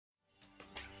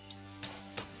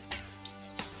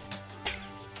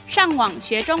上网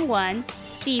学中文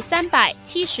第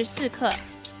374课。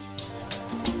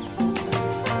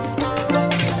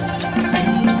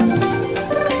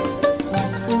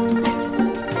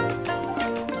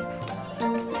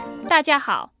大家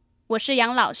好，我是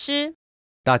杨老师。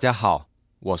大家好，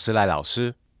我是赖老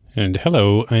师。And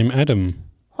hello, I'm Adam.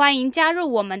 欢迎加入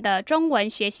我们的中文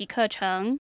学习课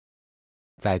程。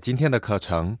在今天的课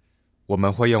程，我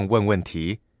们会用问问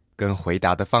题跟回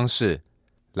答的方式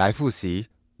来复习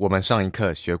我们上一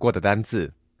课学过的单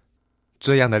字。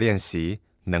这样的练习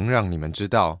能让你们知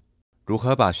道如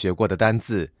何把学过的单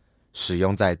字使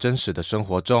用在真实的生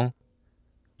活中。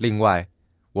另外，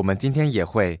我们今天也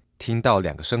会听到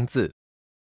2个生字。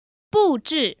布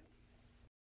置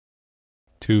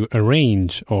To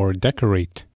arrange or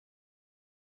decorate.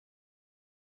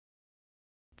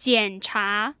 检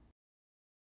查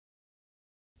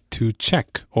To check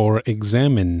or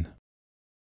examine.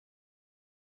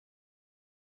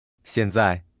 现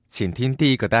在，请听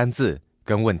第一个单字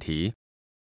跟问题。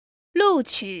录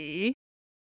取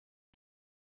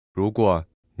如果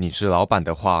你是老板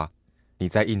的话，你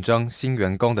在应征新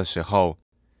员工的时候，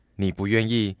你不愿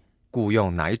意雇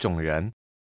用哪一种人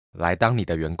来当你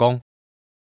的员工？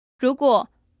如果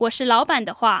我是老板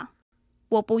的话，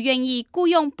我不愿意雇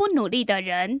用不努力的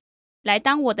人来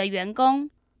当我的员工，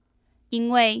因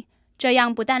为这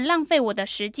样不但浪费我的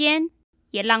时间，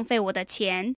也浪费我的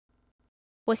钱。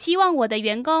我希望我的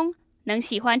员工能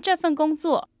喜欢这份工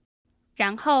作，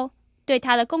然后对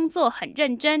他的工作很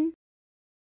认真。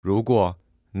如果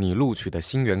你录取的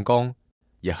新员工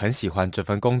也很喜欢这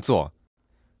份工作，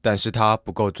但是他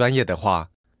不够专业的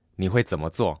话，你会怎么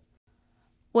做？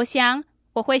我想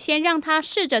我会先让他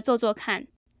试着做做看，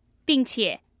并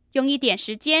且用一点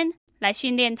时间来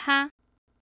训练他，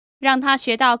让他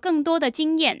学到更多的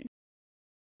经验。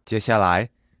接下来，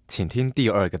请听第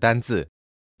2个单字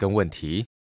跟问题。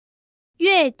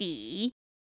月底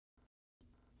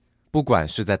不管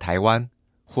是在台湾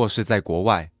或是在国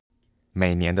外，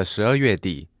每年的12月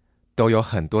底都有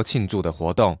很多庆祝的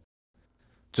活动。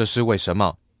这是为什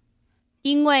么？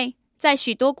因为在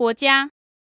许多国家，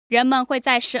人们会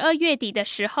在12月底的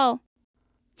时候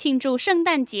庆祝圣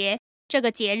诞节这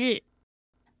个节日，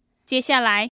接下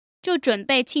来就准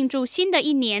备庆祝新的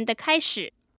一年的开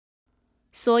始，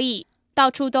所以到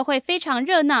处都会非常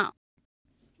热闹，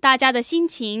大家的心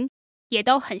情也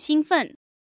都很兴奋。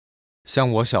像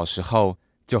我小时候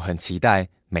就很期待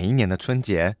每一年的春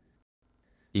节，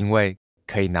因为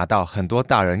可以拿到很多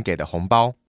大人给的红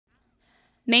包。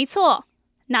没错，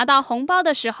拿到红包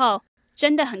的时候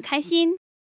真的很开心。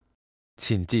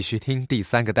请继续听第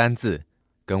3个单字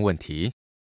跟问题。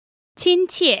亲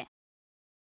切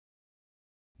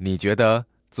你觉得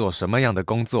做什么样的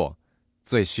工作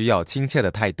最需要亲切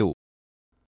的态度？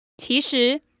其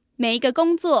实每一个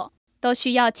工作都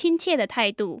需要亲切的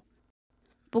态度，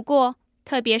不过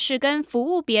特别是跟服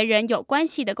务别人有关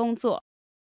系的工作，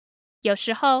有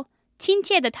时候亲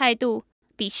切的态度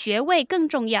比学位更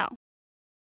重要。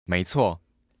没错，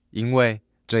因为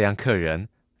这样客人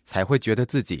才会觉得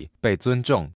自己被尊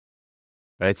重，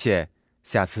而且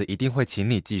下次一定会请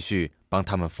你继续帮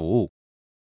他们服务。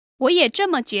我也这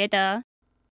么觉得，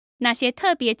那些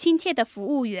特别亲切的服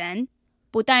务员，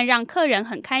不但让客人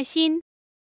很开心，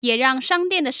也让商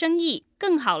店的生意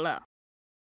更好了。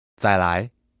再来，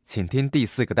请听第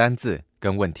4个单字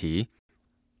跟问题。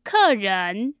客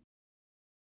人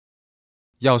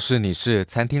要是你是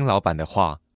餐厅老板的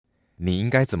话，你应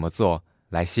该怎么做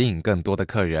来吸引更多的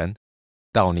客人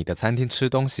到你的餐厅吃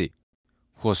东西，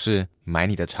或是买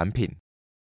你的产品？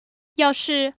要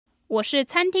是我是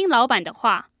餐厅老板的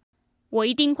话，我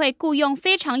一定会雇用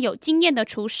非常有经验的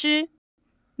厨师，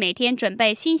每天准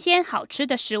备新鲜好吃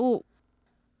的食物，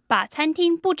把餐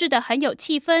厅布置得很有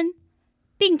气氛，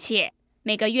并且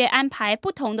每个月安排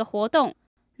不同的活动，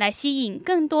来吸引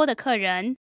更多的客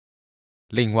人。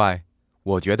另外，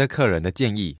我觉得客人的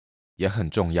建议也很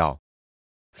重要，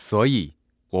所以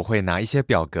我会拿一些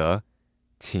表格，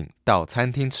请到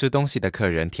餐厅吃东西的客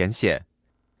人填写，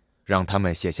让他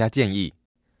们写下建议，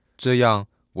这样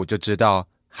我就知道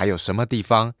还有什么地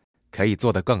方可以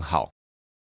做得更好。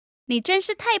你真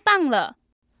是太棒了，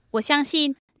我相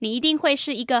信你一定会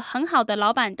是一个很好的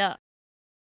老板的。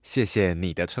谢谢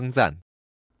你的称赞。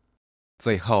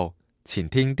最后，请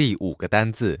听第5个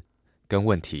单字跟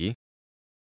问题。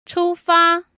出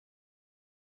发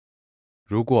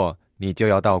如果你就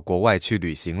要到国外去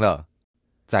旅行了，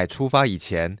在出发以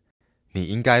前，你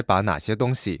应该把哪些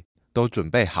东西都准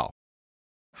备好？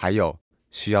还有，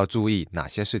需要注意哪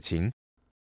些事情？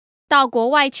到国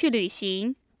外去旅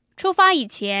行，出发以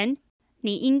前，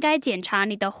你应该检查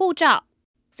你的护照、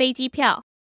飞机票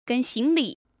跟行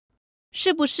李。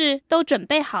是不是都准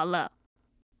备好了？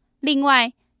另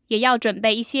外，也要准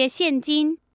备一些现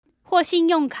金或信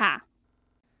用卡。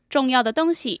重要的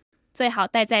东西最好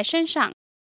带在身上，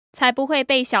才不会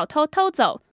被小偷偷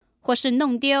走或是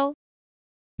弄丢。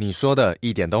你说的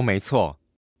一点都没错，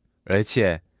而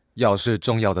且要是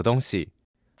重要的东西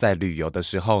在旅游的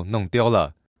时候弄丢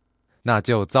了，那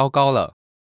就糟糕了。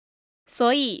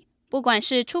所以，不管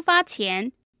是出发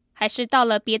前，还是到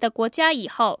了别的国家以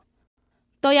后，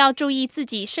都要注意自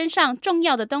己身上重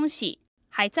要的东西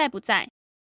还在不在。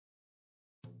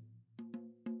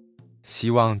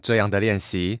希望这样的练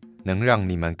习能让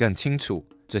你们更清楚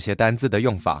这些单字的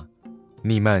用法。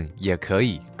你们也可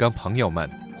以跟朋友们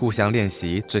互相练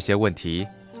习这些问题，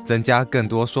增加更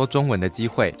多说中文的机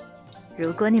会。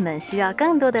如果你们需要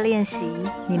更多的练习，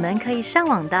你们可以上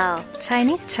网到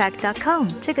ChineseTrack.com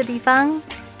这个地方。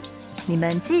你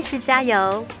们继续加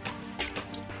油！